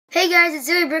Hey guys, it's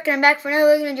Zoe Brick and I'm back for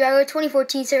another ninjago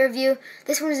 2014 set review.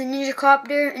 This one is a ninja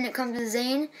copter and it comes with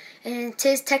Zane and it's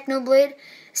his Technoblade,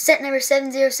 set number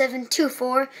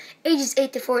 70724, ages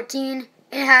 8 to 14,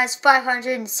 and it has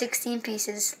 516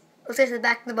 pieces. Let's get to the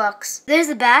back of the box. There's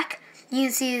the back. You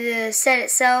can see the set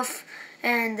itself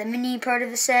and the mini part of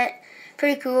the set.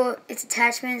 Pretty cool. Its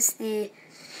attachments. You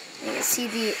can see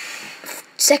the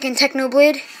second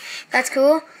Technoblade. That's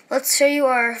cool. Let's show you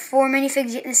our 4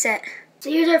 minifigs in the set. So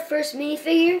here's our first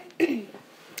minifigure.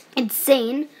 It's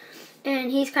Zane, and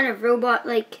he's kind of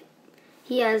robot-like.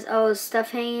 He has all his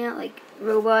stuff hanging out, like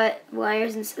robot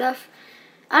wires and stuff.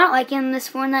 I don't like him in this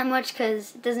form that much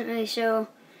because it doesn't really show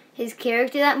his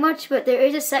character that much, but there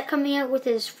is a set coming out with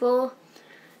his full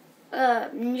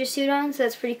ninja suit on, so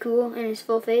that's pretty cool, and his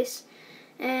full face.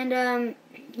 And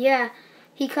yeah,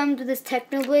 he comes with this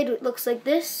Technoblade, which looks like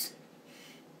this,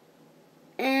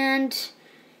 and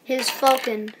his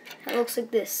falcon that looks like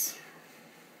this.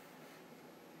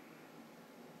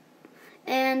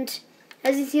 And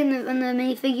as you see on the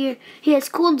minifigure, he has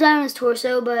cooled down his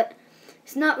torso, but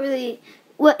it's not really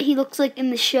what he looks like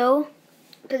in the show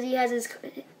because he has his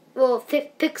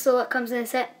pixel that comes in the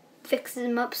set fixes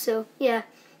him up. So yeah,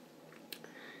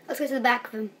 let's get to the back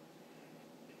of him.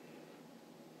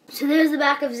 So there's the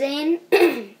back of Zane.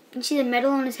 You can see the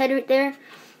metal on his head right there.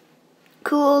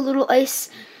 Cool little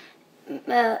ice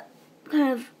kind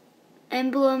of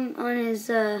emblem on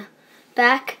his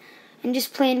back, and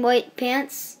just plain white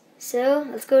pants. So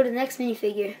let's go to the next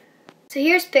minifigure. So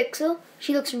here's Pixel.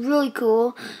 She looks really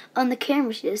cool on the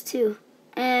camera. She does too.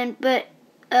 But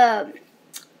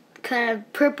kind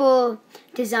of purple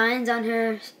designs on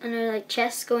her like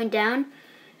chest going down,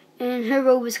 and her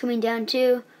robe is coming down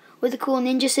too with a cool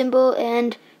ninja symbol,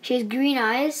 and she has green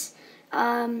eyes.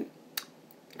 Her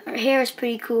hair is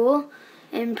pretty cool,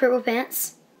 and purple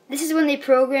pants. This is when they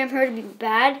program her to be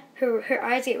bad. Her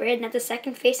eyes get red, and that's the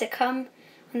second face that come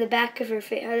on the back of her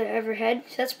head.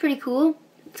 So that's pretty cool.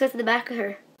 Let's get to the back of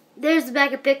her. There's the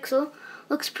back of Pixel.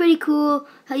 Looks pretty cool.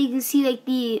 How you can see like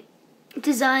the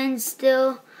designs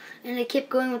still, and they keep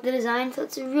going with the design. So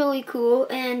it's really cool.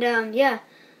 And yeah,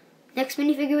 next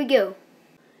minifigure we go.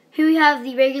 Here we have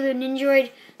the regular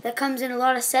Ninjoid that comes in a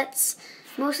lot of sets.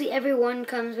 Mostly every one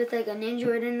comes with like a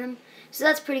Ninjoid in them. So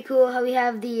that's pretty cool. How we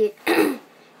have the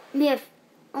we have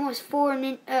almost four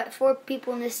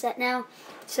people in this set now.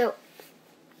 So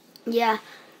yeah.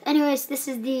 Anyways, this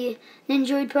is the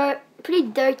Ninjoid part. Pretty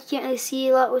dark. You can't really see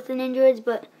a lot with the Ninjoids,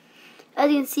 but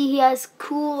as you can see, he has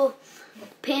cool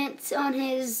pants on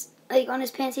his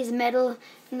pants. He's metal,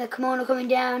 and the kimono coming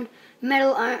down,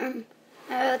 metal arm.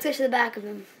 Let's get to the back of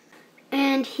him.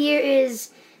 And here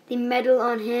is the metal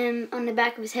on him. On the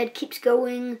back of his head keeps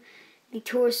going. The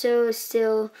torso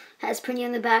still has printing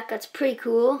on the back. That's pretty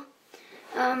cool.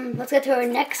 Let's get to our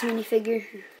next minifigure.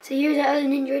 So here's our other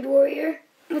Ninjoid warrior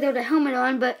without a helmet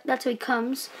on, but that's how he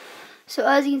comes. So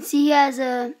as you can see, he has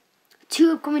a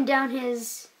tube coming down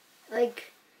his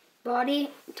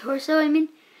torso. I mean,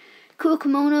 cool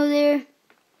kimono there.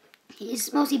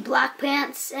 He's mostly black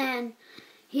pants, and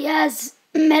he has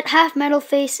half metal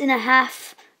face and a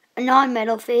half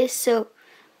non-metal face. So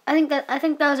I think that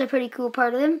was a pretty cool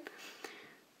part of him.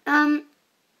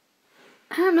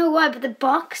 I don't know why, but the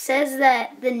box says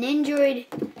that the Ninjoid,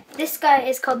 this guy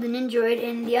is called the Ninjoid,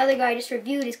 and the other guy I just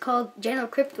reviewed is called General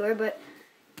Cryptor, but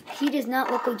he does not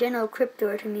look like General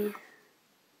Cryptor to me.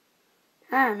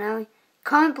 I don't know.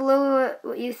 Comment below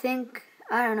what you think.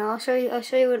 I don't know. I'll show you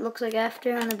what it looks like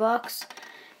after on the box.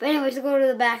 But anyways, let's go to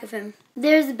the back of him.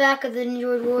 There's the back of the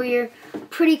Ninjoid warrior.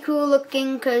 Pretty cool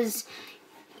looking because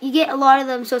you get a lot of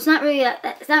them, so it's not really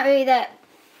that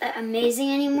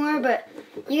amazing anymore, but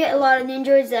you get a lot of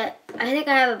Ninjoids that I think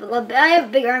I have a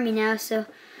big army now, so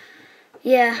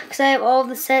yeah, because I have all of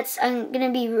the sets. I'm going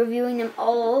to be reviewing them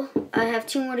all. I have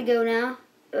 2 more to go now,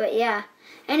 but yeah.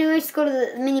 Anyways, let's go to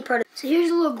the mini part. So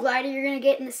here's a little glider you're going to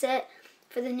get in the set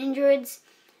for the Ninjoids,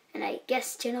 and I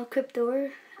guess General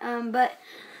Cryptor, but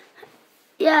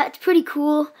yeah, it's pretty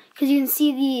cool because you can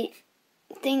see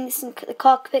the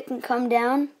cockpit can come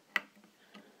down,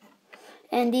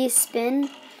 and these spin.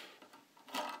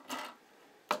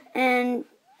 And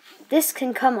this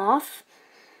can come off,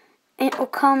 and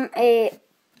it comes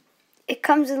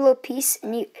with a little piece,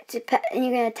 and you're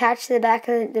gonna attach to the back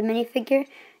of the minifigure,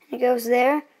 and it goes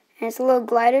there, and it's a little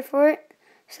glider for it,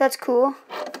 so that's cool.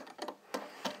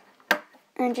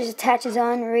 And it just attaches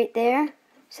on right there.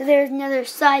 So there's another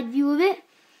side view of it.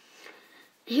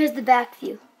 Here's the back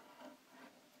view.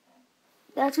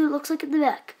 That's what it looks like at the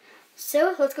back.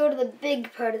 So let's go to the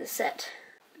big part of the set.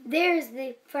 There's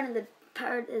the front of the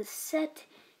part of the set.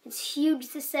 It's huge,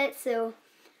 the set, so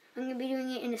I'm going to be doing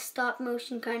it in a stop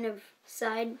motion kind of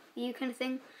side view kind of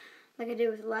thing, like I did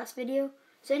with the last video.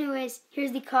 So anyways,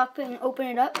 here's the cockpit, and open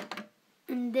it up.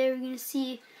 And there we're going to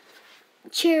see a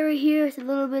chair right here with a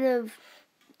little bit of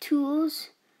tools.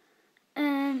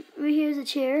 And right here's a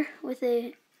chair with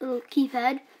a little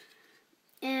keypad.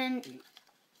 And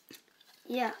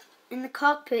yeah, in the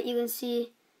cockpit you can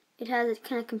see it has a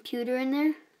kind of computer in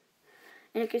there.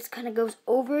 And it just kind of goes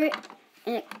over it,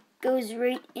 and it goes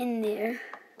right in there.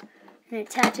 And it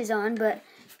attaches on, but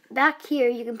back here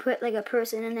you can put like a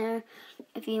person in there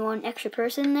if you want an extra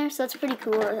person in there. So that's pretty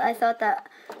cool. I thought that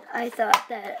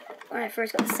when I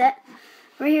first got the set.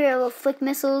 Right here are little flick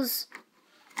missiles.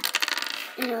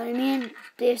 You know what I mean?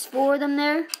 There's 4 of them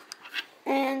there,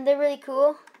 and they're really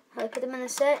cool. I put them in the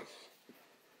set.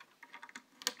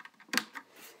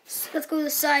 So let's go to the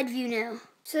side view now.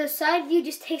 So the side view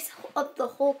just takes up the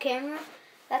whole camera.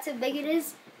 That's how big it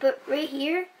is. But right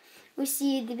here, we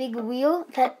see the big wheel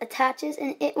that attaches,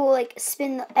 and it will like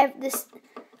spin this.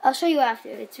 I'll show you after.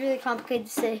 It's really complicated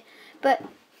to say. But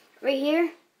right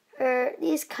here are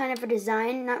these kind of for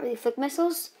design, not really flick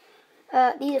missiles.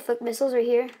 These are flick missiles right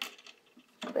here.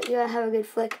 But you gotta have a good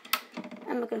flick.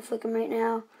 I'm not gonna flick them right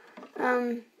now.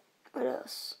 What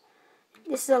else?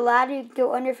 This is a ladder you can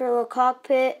go under for a little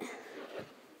cockpit.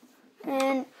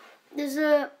 And there's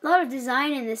a lot of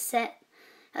design in this set.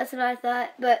 That's what I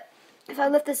thought. But if I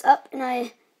lift this up and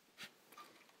I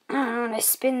don't know, and I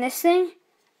spin this thing,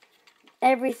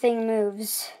 everything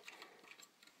moves.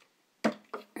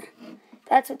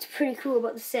 That's what's pretty cool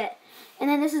about the set. And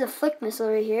then this is a flick missile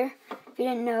right here. If you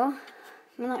didn't know.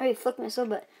 Well, not really a flick missile,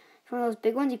 but it's one of those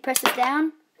big ones. You press it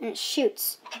down and it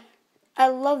shoots. I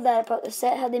love that about the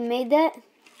set, how they made that.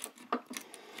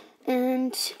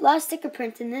 And a lot of sticker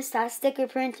print in this. That's sticker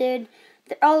printed.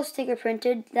 They're all sticker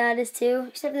printed. That is too.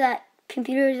 Except for that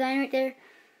computer design right there.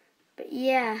 But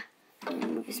yeah. I'm going to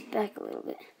move this back a little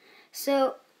bit.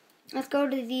 So let's go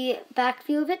to the back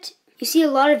view of it. You see a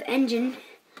lot of engine.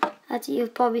 That's what you'll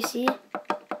probably see.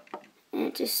 And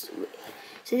it just...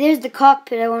 So there's the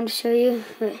cockpit I wanted to show you.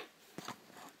 But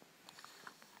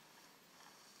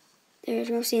there's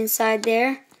mostly inside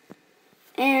there.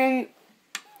 And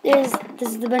this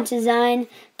is the bunch of design.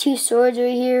 2 swords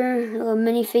right here. A little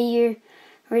minifigure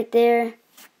right there.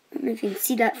 I don't know if you can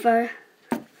see that far.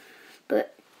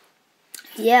 But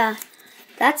yeah,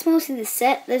 that's mostly the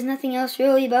set. There's nothing else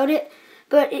really about it.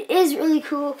 But it is really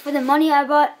cool. For the money I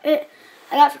got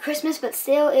for Christmas, but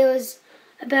still it was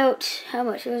about, how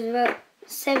much? It was about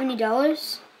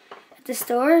 $70 at the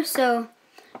store. So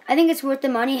I think it's worth the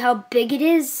money, how big it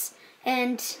is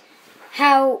and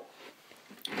how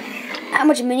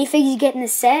much minifigs you get in the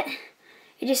set.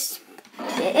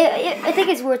 I think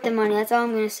it's worth the money. That's all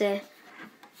I'm going to say.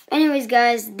 Anyways,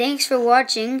 guys, thanks for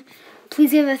watching.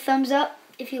 Please give it a thumbs up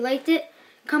if you liked it.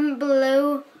 Comment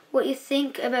below what you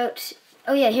think about...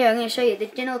 Oh yeah, here, I'm going to show you the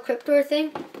General Cryptor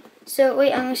thing. So,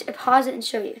 wait, I'm going to pause it and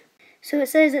show you. So it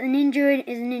says that the Ninjoid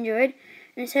is a Ninjoid,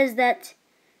 and it says that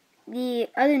the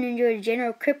other Ninjoid,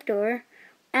 General Cryptor,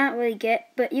 I don't really get,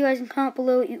 but you guys can comment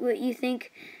below what you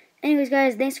think. Anyways,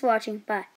 guys, thanks for watching. Bye.